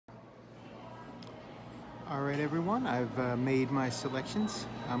All right, everyone, I've made my selections.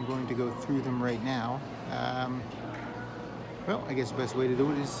 I'm going to go through them right now. Well, I guess the best way to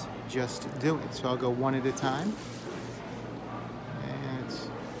do it is just do it. So I'll go one at a time. And let's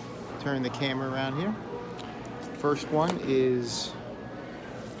turn the camera around here. First one is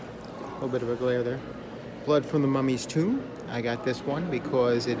a little bit of a glare there. Blood from the Mummy's Tomb. I got this one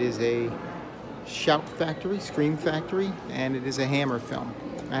because it is a shout factory, scream factory, and it is a Hammer film.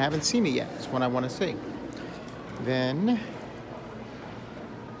 I haven't seen it yet. It's one I want to see. Then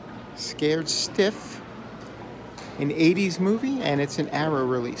Scared Stiff, an 80s movie, and it's an Arrow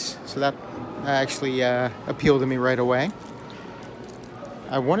release. So that actually appealed to me right away.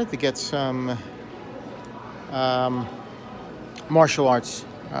 I wanted to get some martial arts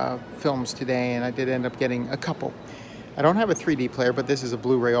films today, and I did end up getting a couple. I don't have a 3D player, but this is a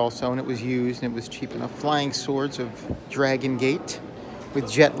Blu-ray also, and it was used, and it was cheap enough. Flying Swords of Dragon Gate with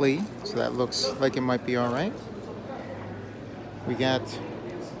Jet Li, so that looks like it might be all right. We got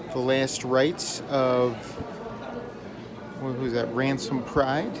The Last Rites of, who's that? Ransom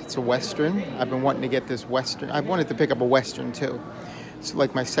Pride. It's a Western. I've been wanting to get this Western. I wanted to pick up a Western too. It's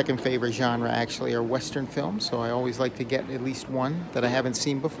like my second favorite genre actually are Western films, so I always like to get at least one that I haven't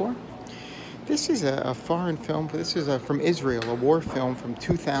seen before. This is a foreign film. This is from Israel, a war film from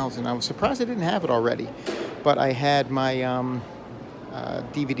 2000. I was surprised I didn't have it already, but I had my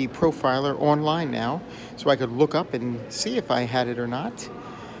DVD profiler online now, so I could look up and see if I had it or not,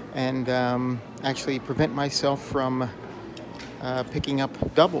 and actually prevent myself from picking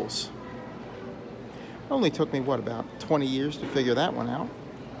up doubles. It only took me, what, about 20 years to figure that one out.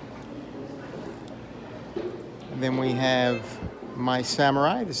 And then we have My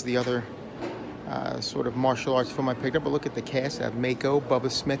Samurai. This is the other sort of martial arts film I picked up, but look at the cast. I have Mako, Bubba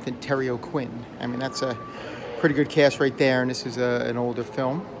Smith, and Terry O'Quinn. I mean, that's a pretty good cast right there, and this is an older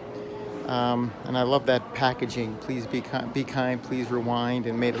film. And I love that packaging. Please be kind, please rewind,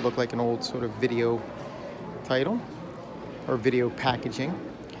 and made it look like an old sort of video title or video packaging.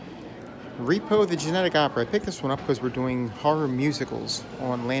 Repo, the Genetic Opera. I picked this one up because we're doing horror musicals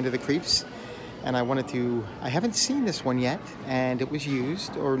on Land of the Creeps, and I haven't seen this one yet, and it was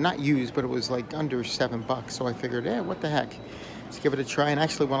used, or not used, but it was like under $7, so I figured, what the heck, let's give it a try. And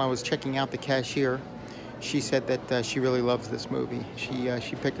actually, when I was checking out the cashier, she said that she really loves this movie.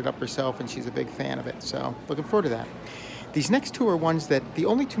 She picked it up herself, and she's a big fan of it, so looking forward to that. These next two are ones that, the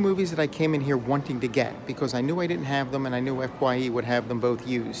only two movies that I came in here wanting to get, because I knew I didn't have them, and I knew FYE would have them both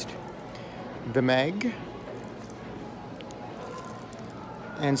used. The Meg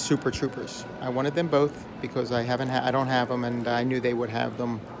and Super Troopers. I wanted them both because I don't have them, and I knew they would have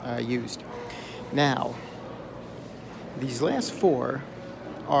them used. Now, these last four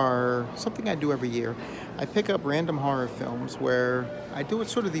are something I do every year. I pick up random horror films where I do it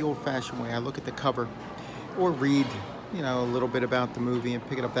sort of the old-fashioned way. I look at the cover or read, a little bit about the movie and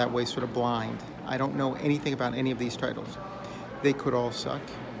pick it up that way, sort of blind. I don't know anything about any of these titles. They could all suck.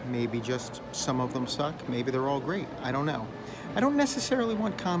 Maybe just some of them suck. Maybe they're all great. I don't know. I don't necessarily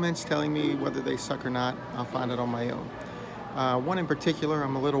want comments telling me whether they suck or not. I'll find it on my own. One in particular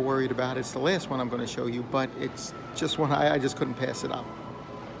I'm a little worried about. It's the last one I'm going to show you, but it's just one I just couldn't pass it up.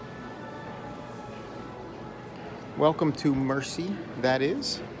 Welcome to Mercy, that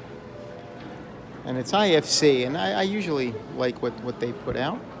is. And it's IFC, and I usually like what they put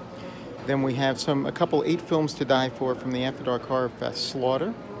out. Then we have a couple 8 Films to Die For from the After Dark Horror Fest.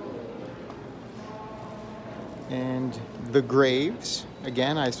 Slaughter. And The Graves.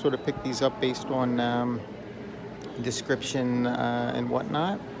 Again, I sort of picked these up based on description and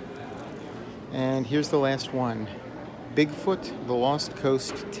whatnot. And here's the last one. Bigfoot, The Lost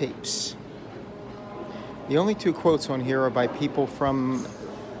Coast Tapes. The only 2 quotes on here are by people from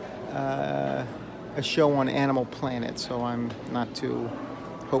a show on Animal Planet, so I'm not too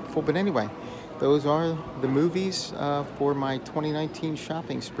hopeful. But anyway, those are the movies for my 2019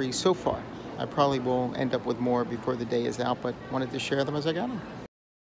 shopping spree so far. I probably will end up with more before the day is out, but wanted to share them as I got them.